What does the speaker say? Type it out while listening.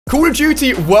Call of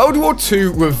Duty World War II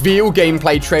reveal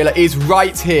gameplay trailer is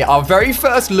right here. Our very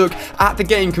first look at the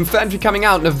game, confirmed to be coming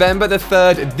out November the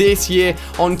 3rd this year.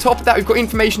 On top of that, we've got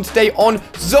information today on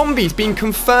zombies being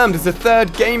confirmed as the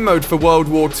third game mode for World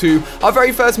War II. Our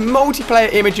very first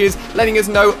multiplayer images, letting us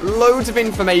know loads of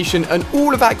information, and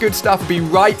all of that good stuff will be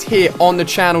right here on the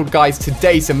channel, guys,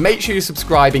 today. So make sure you're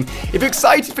subscribing. If you're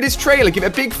excited for this trailer, give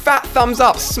it a big fat thumbs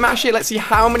up, smash it. Let's see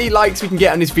how many likes we can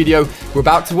get on this video. We're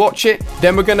about to watch it,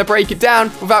 then we're going to break it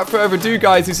down. Without further ado,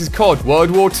 guys, this is COD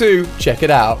World War II. Check it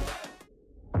out.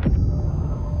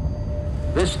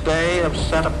 This day have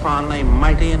set upon a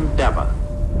mighty endeavor.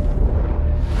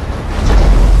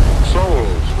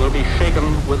 Souls will be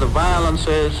shaken with the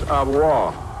violences of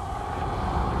war.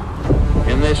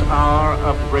 In this hour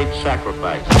of great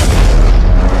sacrifice,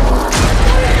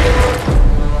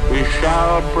 we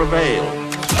shall prevail.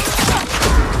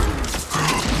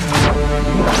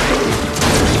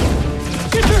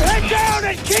 Get your head down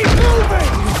and keep moving!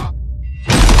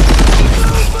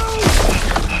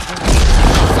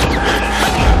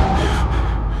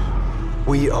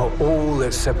 We are all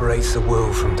that separates the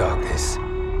world from darkness.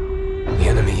 The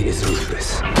enemy is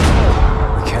ruthless.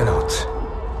 We cannot,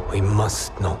 we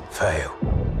must not fail.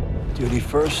 Duty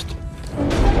first.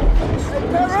 Hey,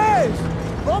 Perez!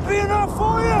 Won't be enough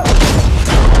for you!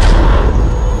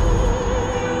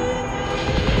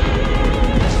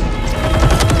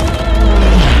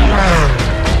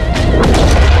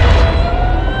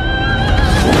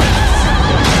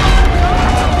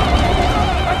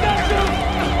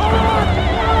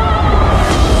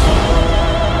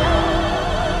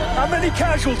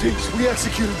 Casualties. We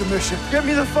executed the mission. Get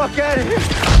me the fuck out of here.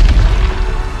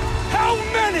 How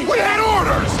many? We had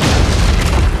orders.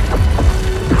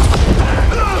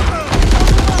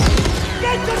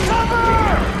 Get to cover!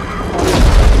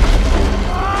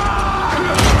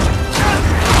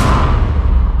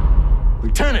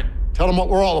 Lieutenant, tell them what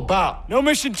we're all about. No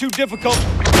mission too difficult.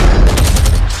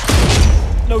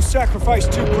 No sacrifice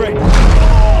too great.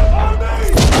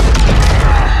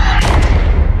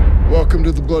 Welcome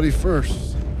to the bloody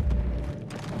first.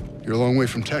 You're a long way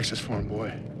from Texas, farm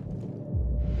boy.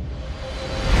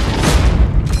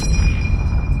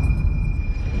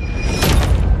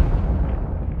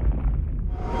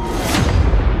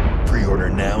 Pre-order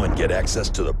now and get access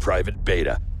to the private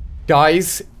beta.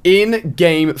 Guys,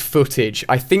 in-game footage.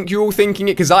 I think you're all thinking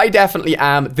it, because I definitely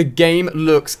am. The game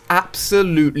looks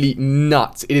absolutely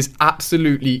nuts. It is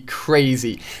absolutely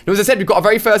crazy. Now, as I said, we've got our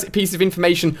very first piece of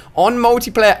information on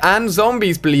multiplayer and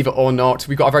zombies, believe it or not.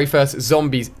 We got our very first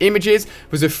zombies images.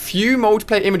 There's a few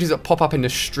multiplayer images that pop up in the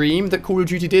stream that Call of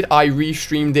Duty did. I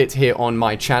restreamed it here on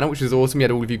my channel, which was awesome. We had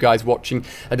all of you guys watching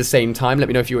at the same time. Let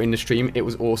me know if you were in the stream. It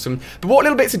was awesome. But what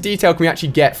little bits of detail can we actually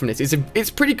get from this? It's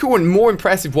pretty cool and more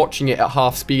impressive watching it at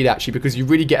half speed, actually, because you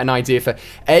really get an idea for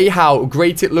how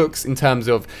great it looks in terms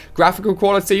of graphical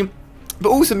quality, but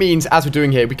also means, as we're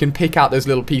doing here, we can pick out those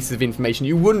little pieces of information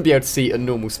you wouldn't be able to see at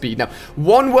normal speed. Now,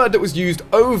 one word that was used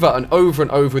over and over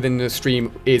and over within the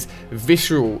stream is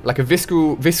visceral, like a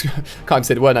can't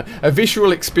say the word now, a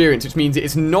visual experience, which means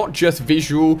it's not just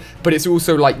visual, but it's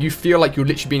also like you feel like you're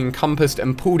literally being encompassed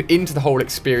and pulled into the whole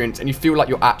experience, and you feel like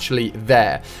you're actually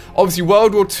there. Obviously,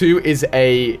 World War II is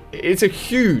a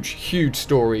huge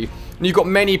story, and you've got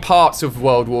many parts of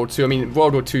World War II. I mean,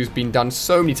 World War II has been done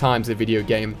so many times in a video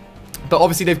game. But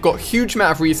obviously, they've got a huge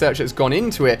amount of research that's gone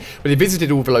into it, where they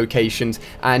visited all the locations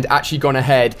and actually gone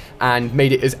ahead and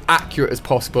made it as accurate as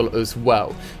possible as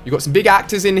well. You've got some big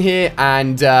actors in here,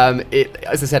 and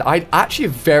as I said, I actually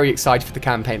am very excited for the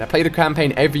campaign. I play the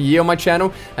campaign every year on my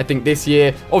channel. I think this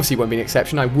year, obviously, won't be an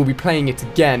exception. I will be playing it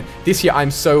again. This year,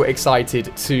 I'm so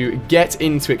excited to get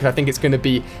into it, because I think it's going to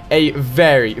be a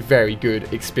very, very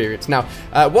good experience. Now,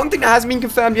 one thing that hasn't been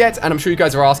confirmed yet, and I'm sure you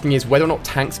guys are asking, is whether or not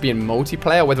tanks be in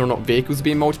multiplayer, whether or not vehicles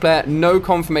being multiplayer. No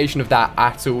confirmation of that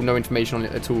at all. No information on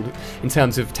it at all in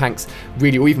terms of tanks,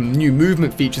 really, or even new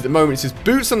movement features. At the moment, it's just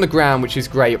boots on the ground, which is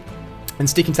great, and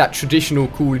sticking to that traditional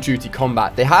Call of Duty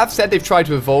combat. They have said they've tried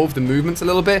to evolve the movements a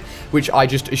little bit, which I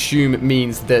just assume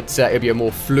means that it'll be a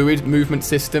more fluid movement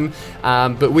system.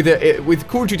 But with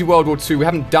Call of Duty World War II, we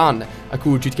haven't done a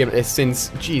Call of Duty game like this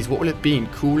since, geez, what will it be?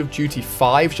 Call of Duty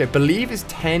 5, which I believe is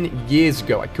 10 years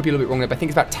ago. I could be a little bit wrong there, but I think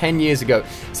it's about 10 years ago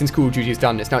since Call of Duty has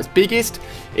done this. Now, its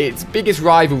biggest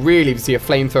rival, really, if you see a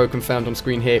flamethrower confirmed on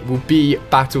screen here, will be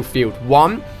Battlefield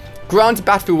 1. Granted,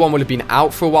 Battlefield 1 will have been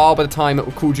out for a while by the time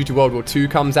Call of Duty World War 2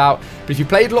 comes out. But if you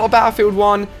played a lot of Battlefield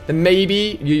 1, then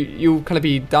maybe you'll kind of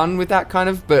be done with that kind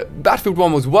of. But Battlefield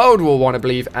 1 was World War 1, I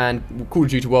believe, and Call of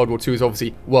Duty World War 2 is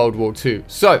obviously World War 2.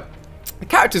 So, The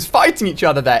characters fighting each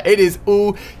other there. It is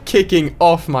all kicking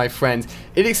off, my friends.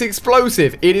 It is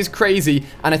explosive. It is crazy.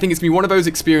 And I think it's going to be one of those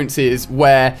experiences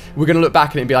where we're going to look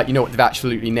back at it and be like, you know what, they've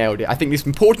absolutely nailed it. I think it's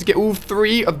important to get all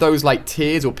 3 of those like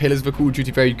tiers or pillars of Call of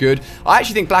Duty very good. I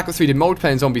actually think Black Ops 3 did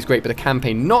multiplayer and zombies great, but the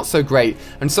campaign not so great.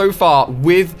 And so far,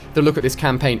 with the look at this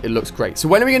campaign, it looks great. So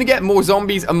when are we going to get more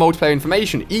zombies and multiplayer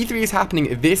information? E3 is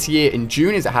happening this year in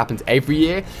June, as it happens every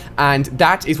year. And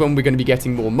that is when we're going to be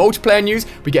getting more multiplayer news.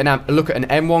 We get a look at an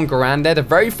M1 Garand there. The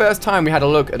very first time we had a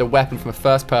look at a weapon from a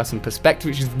first-person perspective,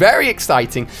 which is very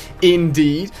exciting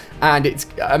indeed. And it's,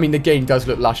 I mean, the game does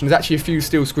look lush. And there's actually a few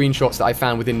still screenshots that I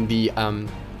found within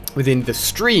the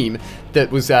stream that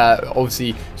was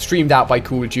obviously streamed out by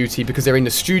Call of Duty, because they're in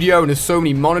the studio and there's so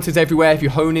many monitors everywhere. If you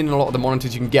hone in on a lot of the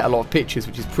monitors, you can get a lot of pictures,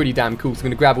 which is pretty damn cool. So I'm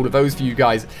going to grab all of those for you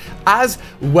guys as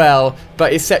well.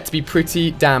 But it's set to be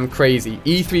pretty damn crazy.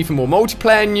 E3 for more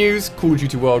multiplayer news, Call of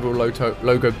Duty World War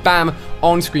logo, bam,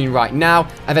 on screen right now.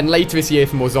 And then later this year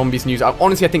for more zombies news.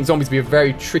 Honestly, I think zombies will be a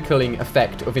very trickling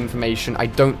effect of information. I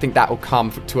don't think that will come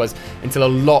to us until a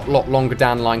lot longer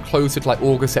down the line, closer to like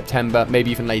August, September, maybe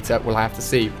even later. We'll have to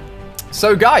see.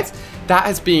 So guys, that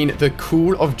has been the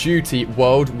Call of Duty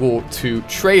World War II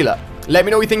trailer. Let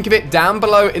me know what you think of it down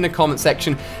below in the comment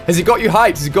section. Has it got you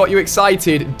hyped? Has it got you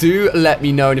excited? Do let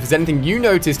me know. And if there's anything you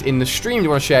noticed in the stream you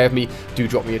want to share with me, do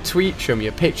drop me a tweet, show me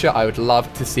a picture. I would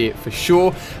love to see it for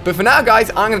sure. But for now,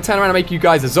 guys, I'm going to turn around and make you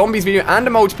guys a zombies video and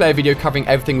a multiplayer video covering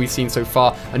everything we've seen so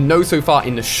far and know so far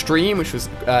in the stream, which was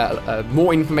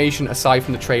more information aside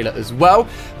from the trailer as well.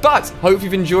 But hope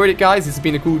you've enjoyed it, guys. This has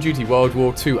been a Call of Duty World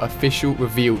War II official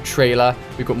reveal trailer.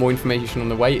 We've got more information on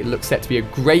the way. It looks set to be a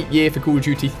great year for Call of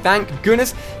Duty. Thank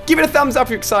goodness. Give it a thumbs up if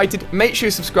you're excited. Make sure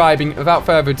you're subscribing. Without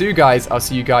further ado, guys, I'll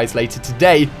see you guys later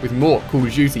today with more Call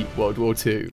of Duty World War II.